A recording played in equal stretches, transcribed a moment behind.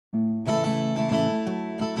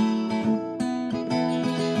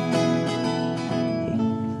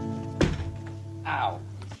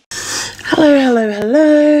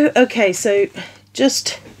okay, so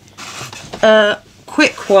just a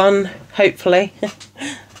quick one, hopefully.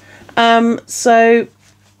 So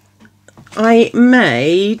I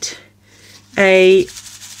made a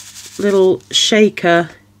little shaker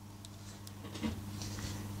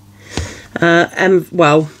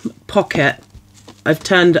pocket. I've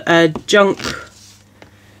turned a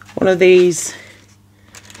one of these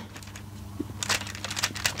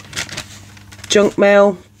junk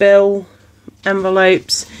mail bill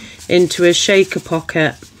envelopes into a shaker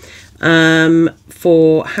pocket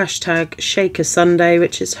for hashtag Shaker Sunday,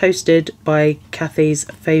 which is hosted by Kathy's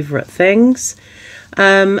Favourite Things.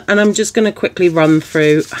 And I'm just going to quickly run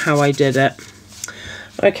through how I did it.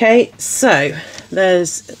 Okay, so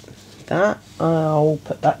there's that. I'll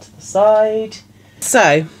put that to the side.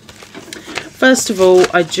 So, first of all,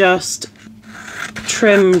 I just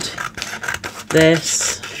trimmed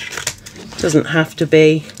this. Doesn't have to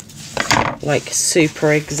be like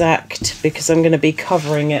super exact because I'm going to be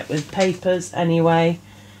covering it with papers anyway.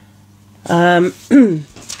 And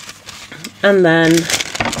then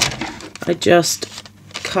I just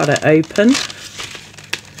cut it open.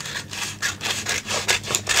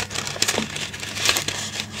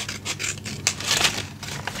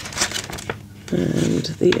 And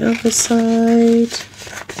the other side.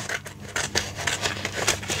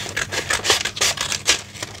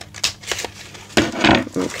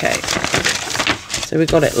 Okay, so we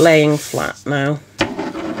got it laying flat now.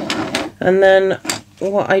 And then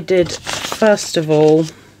what I did first of all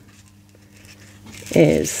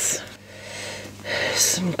is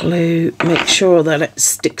some glue, make sure that it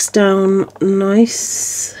sticks down nicely.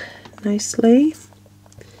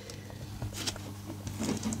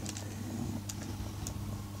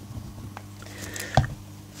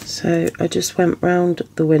 So I just went round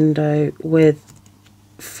the window with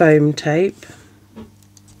foam tape.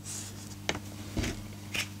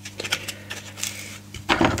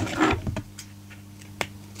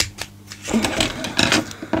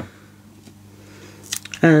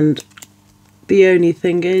 And the only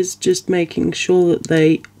thing is just making sure that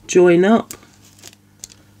they join up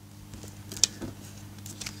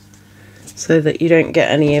so that you don't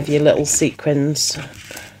get any of your little sequins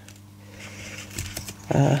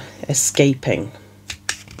escaping.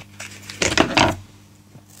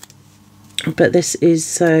 But this is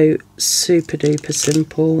so super duper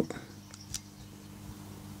simple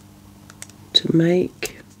to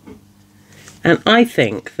make. And I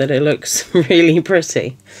think that it looks really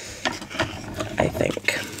pretty. I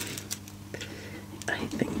think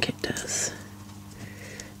it does.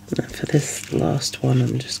 Now for this last one,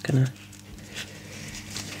 I'm just gonna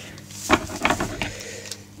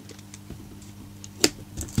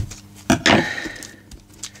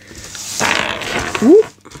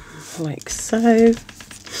like so.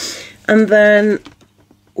 And then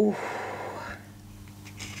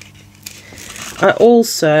I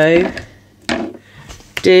also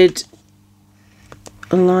did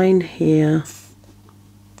a line here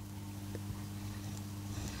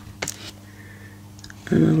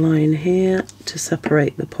and a line here to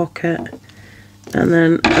separate the pocket, and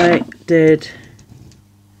then I did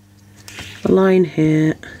a line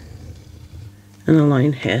here and a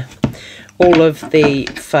line here, all of the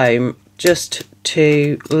foam just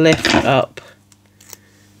to lift up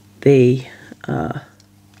the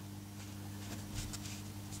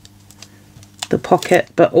pocket,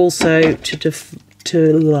 but also to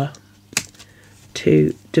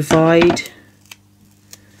divide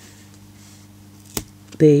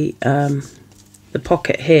the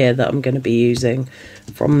pocket here that I'm going to be using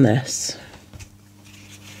from this.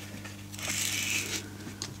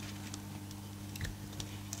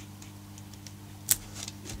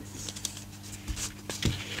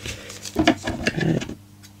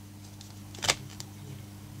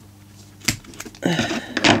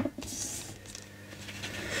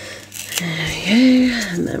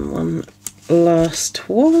 And then one last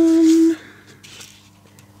one.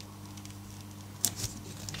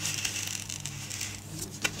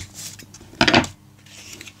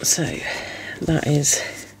 So that is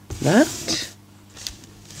that.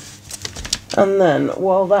 And then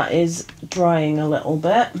while that is drying a little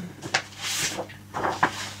bit,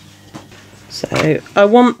 so I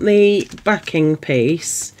want the backing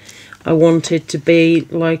piece, I want it to be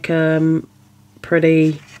like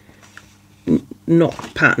pretty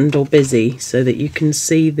not patterned or busy, so that you can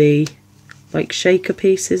see the like shaker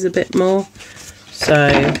pieces a bit more. So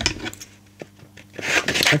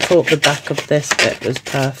I thought the back of this bit was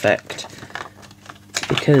perfect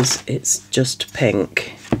because it's just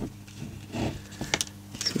pink.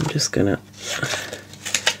 So I'm just gonna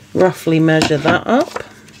roughly measure that up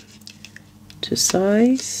to to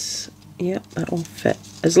size. Yep, that will fit.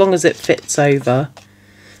 As long as it fits over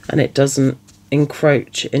and it doesn't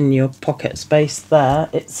encroach in your pocket space there,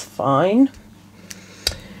 it's fine.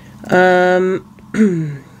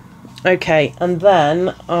 Okay, and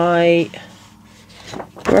then I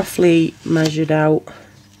roughly measured out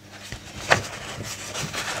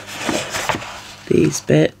these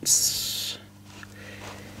bits.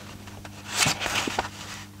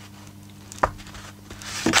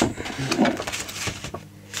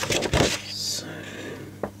 So, in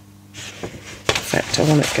fact, I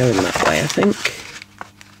want it going that way, I think.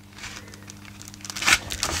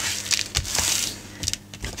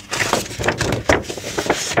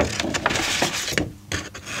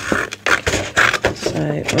 So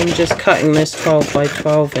I'm just cutting this 12 by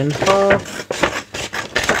 12 in half.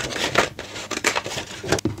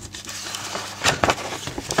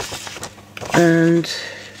 And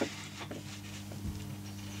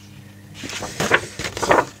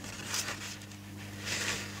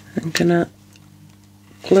I'm gonna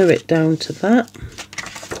glue it down to that,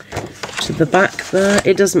 to the back there.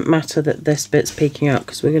 It doesn't matter that this bit's peeking out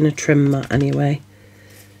because we're going to trim that anyway.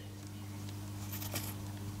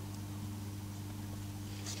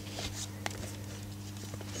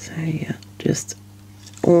 So yeah, just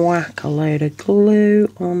whack a load of glue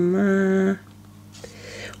on there,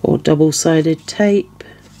 or double-sided tape,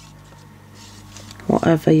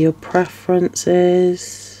 whatever your preference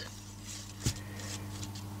is.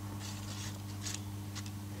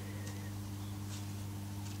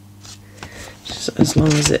 Just as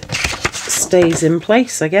long as it stays in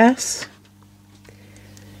place, I guess.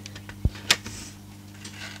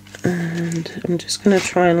 And I'm just going to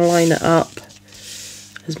try and line it up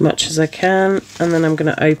as much as I can, and then I'm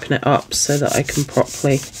going to open it up so that I can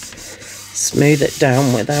properly smooth it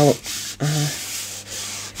down without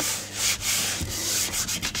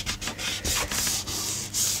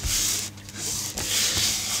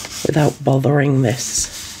bothering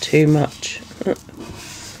this too much.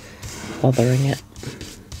 Bothering it.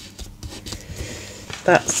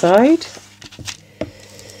 That side.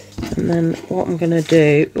 And then what I'm going to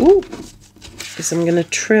do is I'm going to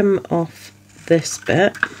trim off this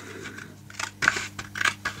bit.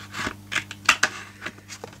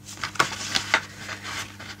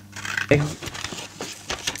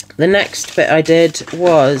 The next bit I did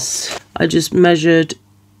was I just measured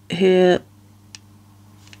here.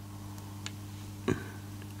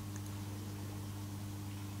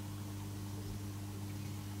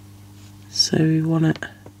 So we want it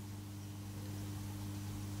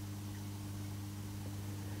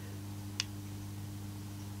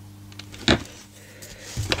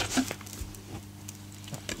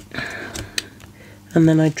and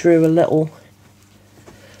then I drew a little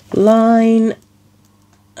line.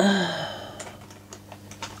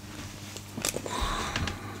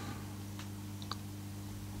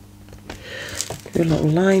 Drew a little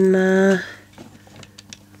line there,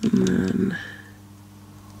 and then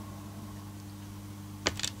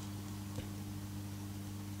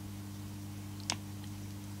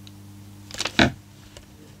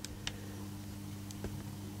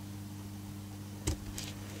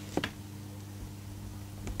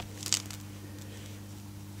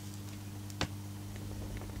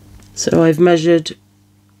so I've measured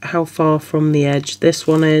how far from the edge this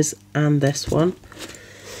one is and this one,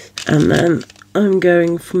 and then I'm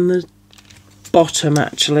going from the bottom,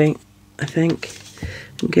 actually, I think.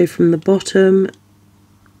 And go from the bottom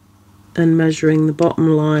and measuring the bottom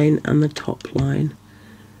line and the top line.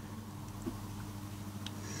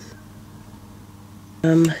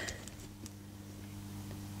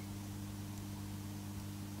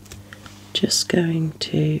 Just going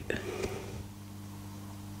to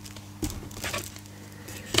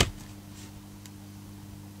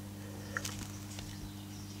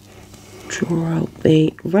draw out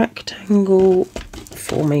the rectangle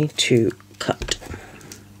for me to cut.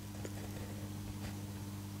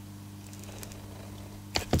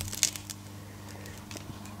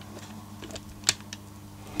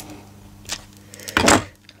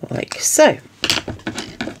 Like so.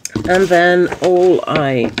 And then all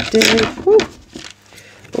I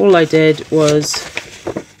did was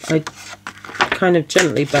I kind of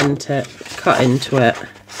gently bent it, cut into it,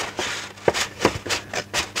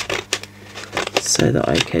 so that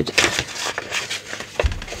I could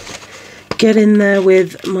get in there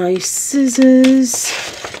with my scissors.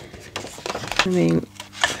 I mean,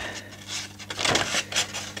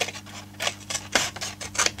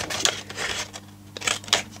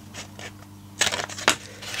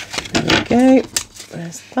 there we go,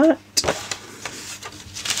 there's that.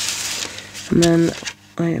 And then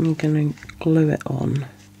I am going to glue it on.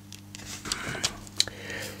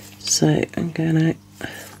 So I'm going to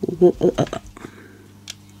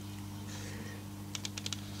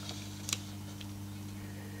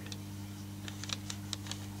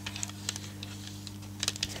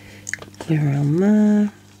glue around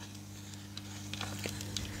there.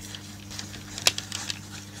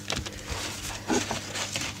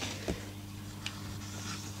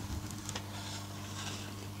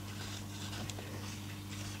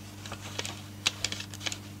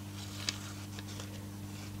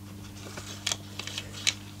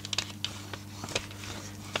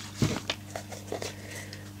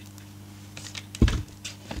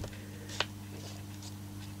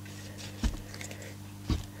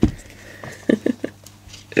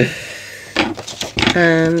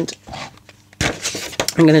 And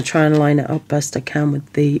I'm going to try and line it up best I can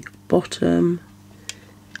with the bottom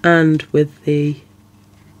and with the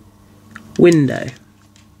window.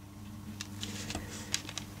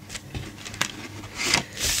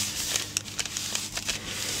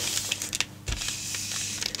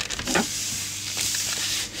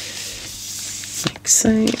 Like so,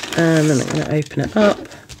 and then I'm going to open it up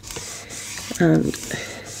and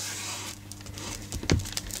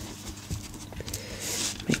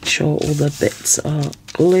make sure all the bits are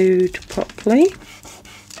glued properly.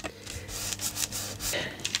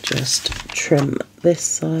 Just trim this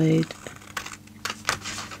side.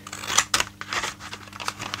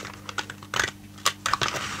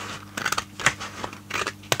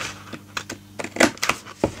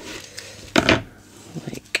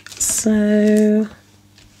 Like so.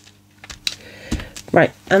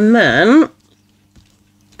 Right, and then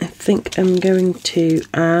I think I'm going to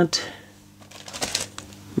add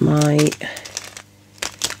my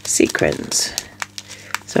sequins.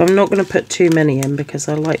 So I'm not going to put too many in because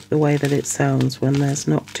I like the way that it sounds when there's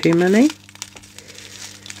not too many. I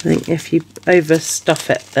think if you overstuff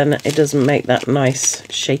it, then it doesn't make that nice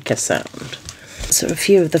shaker sound. So a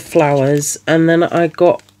few of the flowers, and then I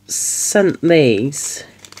got sent these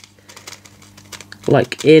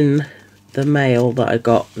like in the mail that I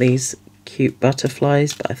got, these cute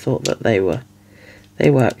butterflies, but I thought that they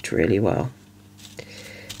worked really well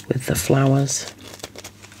with the flowers.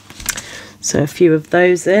 So a few of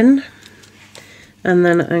those in, and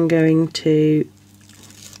then I'm going to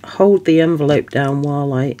hold the envelope down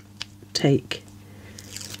while I take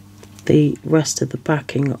the rest of the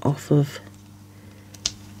backing off of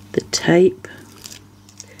the tape,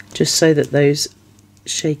 just so that those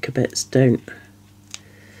shaker bits don't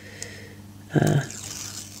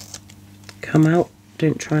come out,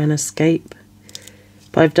 don't try and escape.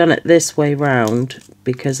 But I've done it this way round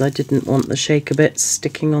because I didn't want the shaker bits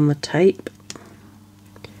sticking on the tape.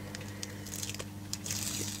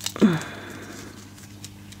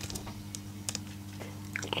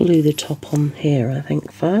 Glue the top on here, I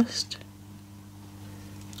think, first.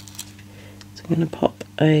 So I'm going to pop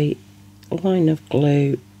a line of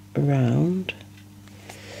glue around,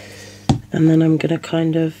 and then I'm going to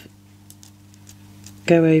kind of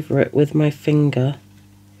go over it with my finger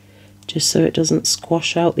just so it doesn't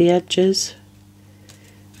squash out the edges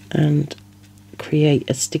and create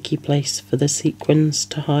a sticky place for the sequins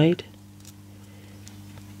to hide.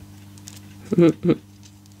 There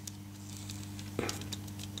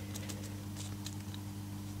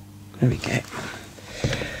we go.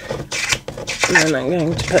 And then I'm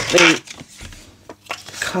going to put the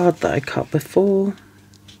card that I cut before.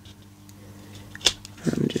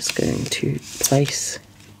 I'm just going to place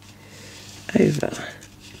over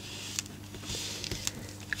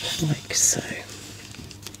like so.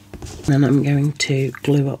 Then I'm going to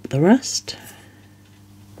glue up the rest.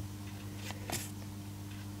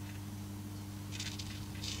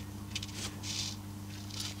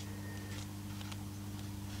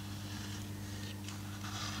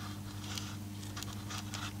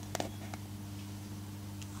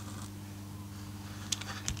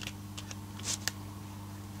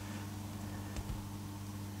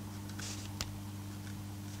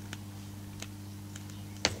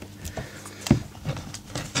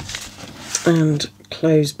 And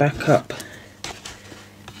close back up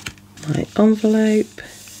my envelope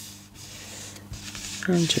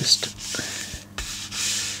and just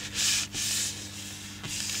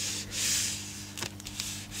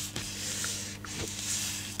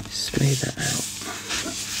smooth it out.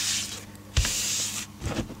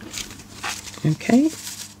 Okay,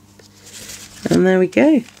 and there we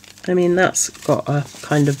go. I mean, that's got a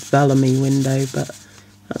kind of vellum-y window, but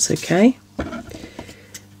that's okay.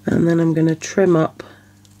 And then I'm going to trim up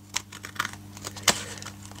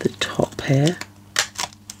the top here.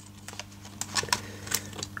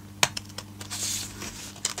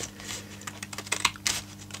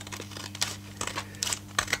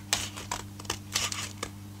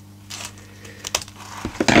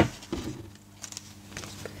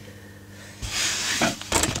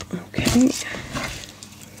 Okay.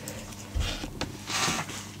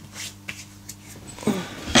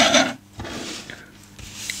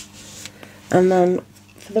 And then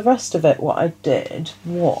for the rest of it, what I did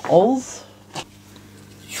was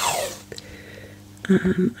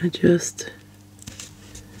I just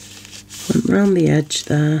went round the edge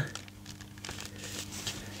there.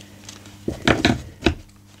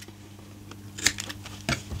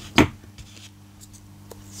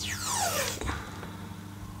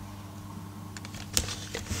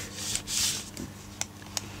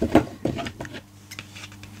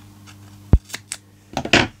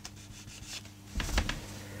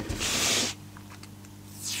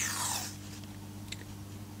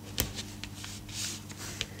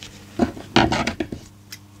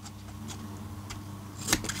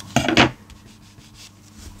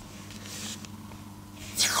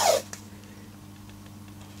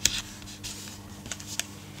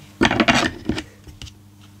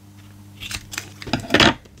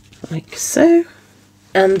 Like so,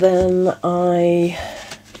 and then I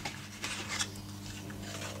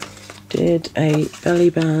did a belly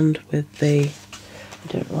band with the, I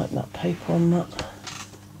don't like that paper on that.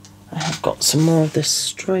 I have got some more of this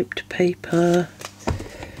striped paper,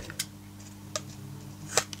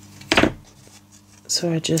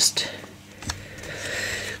 so I just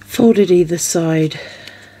folded either side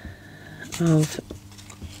of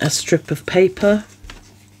a strip of paper.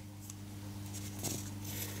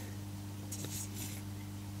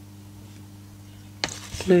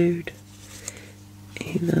 Glued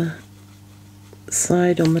either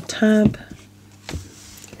side on the tab,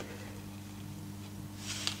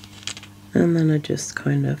 and then I just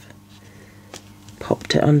kind of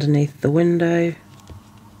popped it underneath the window.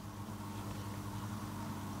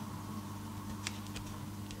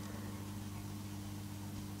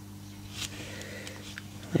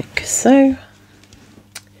 Like so.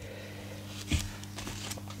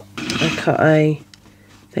 I cut a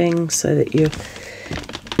thing so that you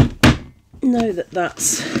know that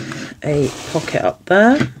that's a pocket up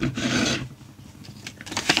there,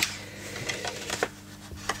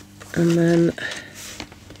 and then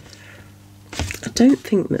I don't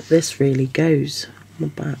think that this really goes on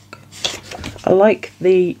the back. I like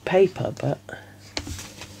the paper, but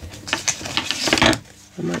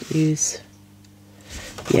I might use,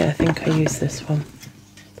 yeah, I think I use this one.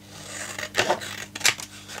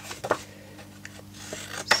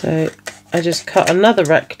 So I just cut another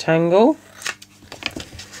rectangle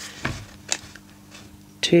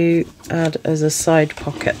to add as a side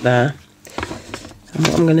pocket there. And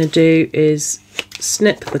what I'm going to do is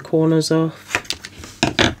snip the corners off,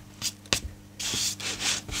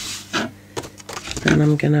 and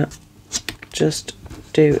I'm going to just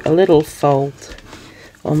do a little fold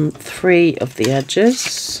on 3 of the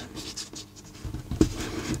edges.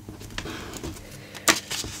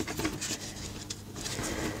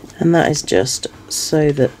 And that is just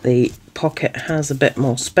so that the pocket has a bit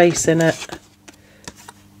more space in it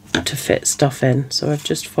to fit stuff in. So I've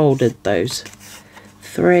just folded those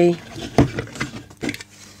 3.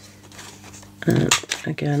 And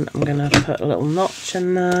again, I'm going to put a little notch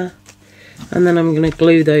in there, and then I'm going to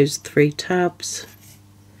glue those 3 tabs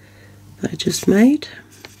that I just made.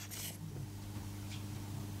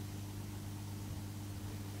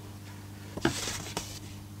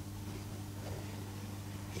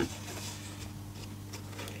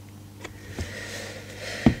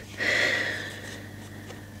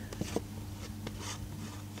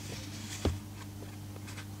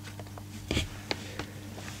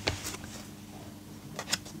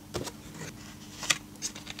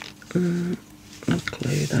 I'll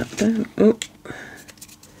glue that down. Oh,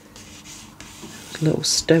 a little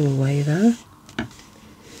stowaway there.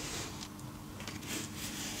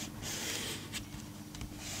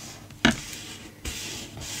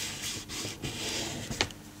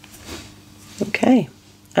 Okay,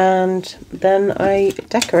 and then I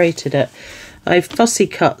decorated it. I fussy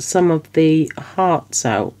cut some of the hearts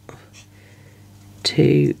out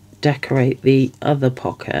to decorate the other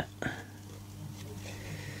pocket.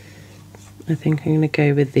 I think I'm going to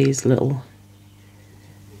go with these little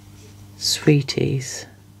sweeties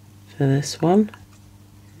for this one.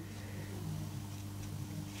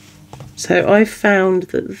 So I found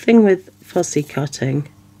that the thing with fussy cutting,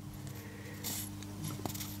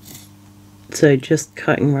 so just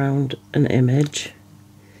cutting round an image,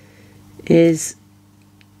 is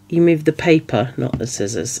you move the paper, not the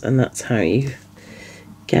scissors, and that's how you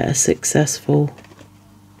get a successful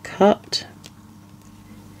cut.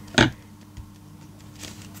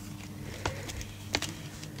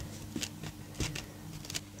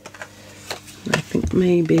 I think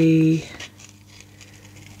maybe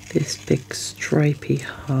This big stripy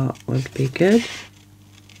heart would be good.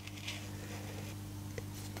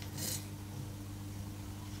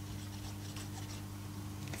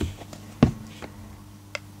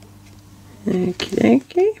 Okie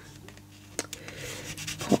dokie.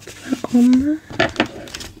 Pop that on there.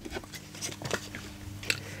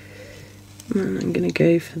 And I'm going to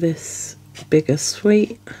go for this bigger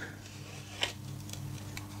sweet.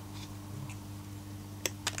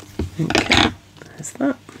 Okay, there's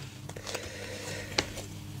that.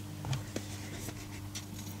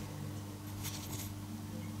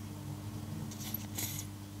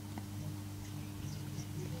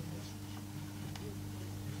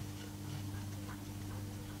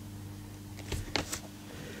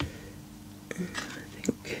 I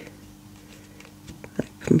think that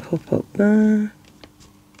can pop up there.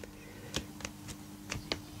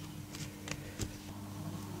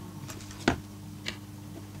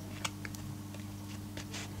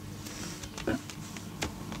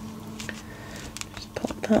 Just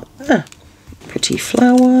pop that there. Pretty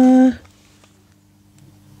flower. I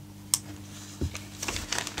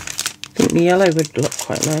think the yellow would look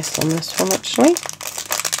quite nice on this one actually.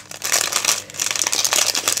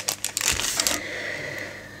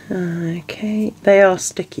 Okay, they are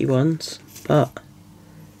sticky ones, but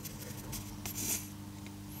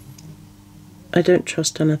I don't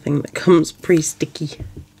trust anything that comes pre-sticky.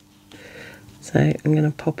 So I'm going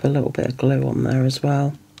to pop a little bit of glue on there as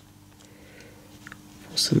well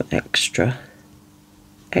for some extra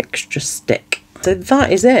stick. So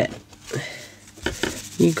that is it.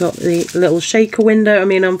 You got the little shaker window. I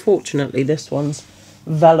mean, unfortunately this one's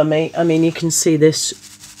vellum-y. I mean, you can see this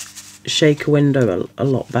shaker window a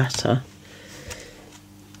lot better,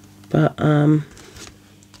 but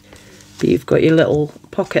you've got your little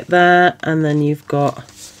pocket there, and then you've got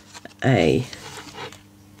a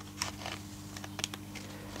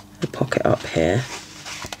pocket up here.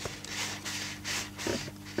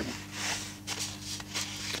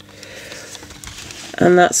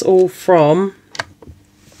 And that's all from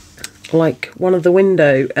like one of the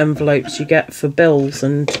window envelopes you get for bills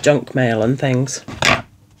and junk mail and things.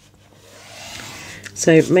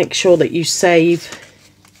 So make sure that you save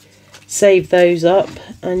those up,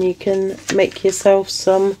 and you can make yourself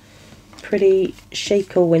some pretty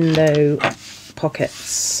shaker window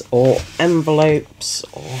pockets or envelopes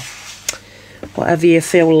or whatever you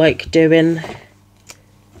feel like doing.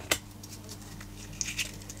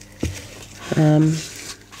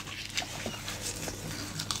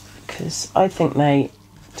 Because I think they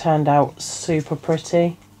turned out super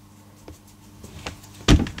pretty.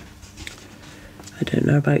 I don't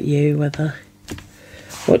know about you,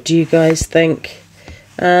 what do you guys think?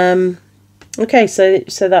 Okay, so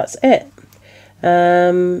that's it.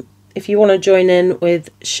 If you want to join in with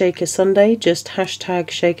Shaker Sunday, just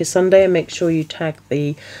hashtag Shaker Sunday and make sure you tag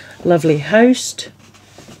the lovely host.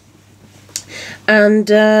 And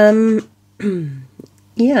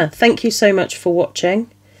yeah, thank you so much for watching.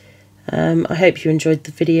 I hope you enjoyed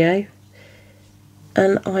the video,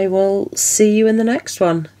 and I will see you in the next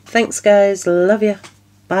one. Thanks guys, love ya,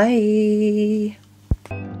 bye.